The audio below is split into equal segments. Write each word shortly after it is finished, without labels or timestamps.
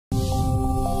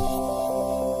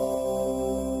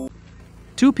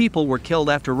2 people were killed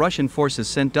after Russian forces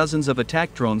sent dozens of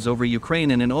attack drones over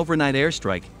Ukraine in an overnight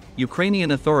airstrike,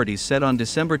 Ukrainian authorities said on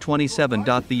December 27.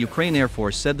 The Ukraine Air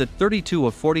Force said that 32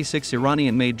 of 46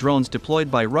 Iranian-made drones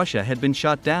deployed by Russia had been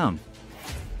shot down.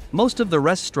 Most of the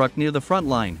rest struck near the front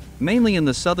line, mainly in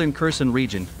the southern Kherson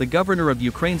region. The governor of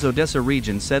Ukraine's Odesa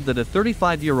region said that a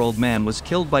 35-year-old man was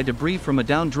killed by debris from a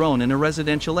downed drone in a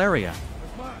residential area.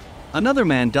 Another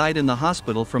man died in the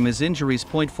hospital from his injuries.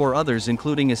 4 others,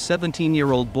 including a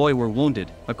 17-year-old boy, were wounded,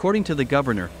 according to the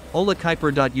governor, Oleh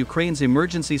Kiper. Ukraine's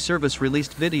emergency service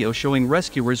released video showing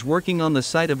rescuers working on the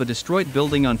site of a destroyed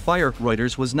building on fire.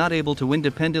 Reuters was not able to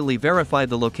independently verify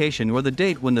the location or the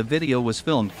date when the video was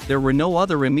filmed. There were no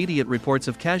other immediate reports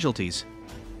of casualties.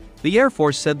 The Air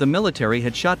Force said the military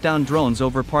had shot down drones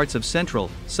over parts of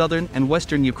central, southern, and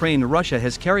western Ukraine. Russia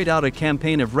has carried out a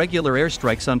campaign of regular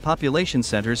airstrikes on population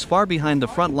centers far behind the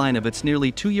front line of its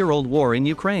nearly 2-year-old war in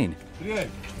Ukraine. И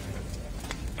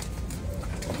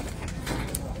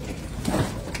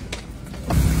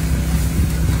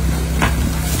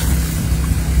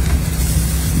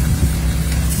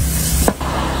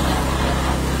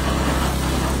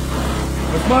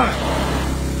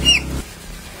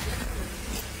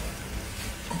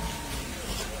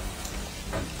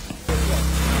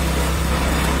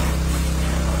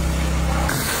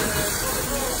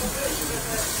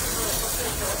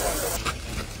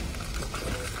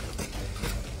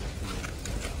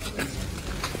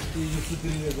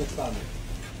 4 года.